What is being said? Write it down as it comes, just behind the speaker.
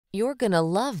You're gonna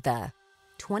love the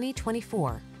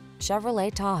 2024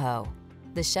 Chevrolet Tahoe.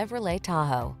 The Chevrolet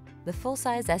Tahoe, the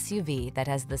full-size SUV that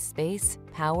has the space,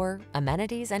 power,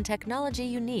 amenities, and technology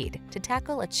you need to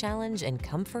tackle a challenge in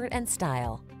comfort and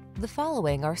style. The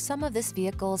following are some of this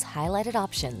vehicle's highlighted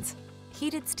options: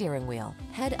 heated steering wheel,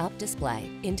 head-up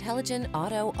display, intelligent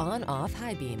auto on-off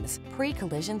high beams,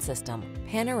 pre-collision system,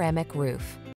 panoramic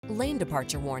roof, lane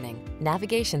departure warning,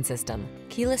 navigation system,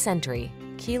 keyless entry,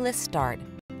 keyless start,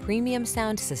 premium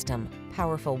sound system.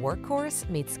 Powerful workhorse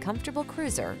meets comfortable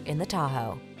cruiser in the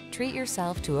Tahoe. Treat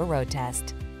yourself to a road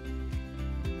test.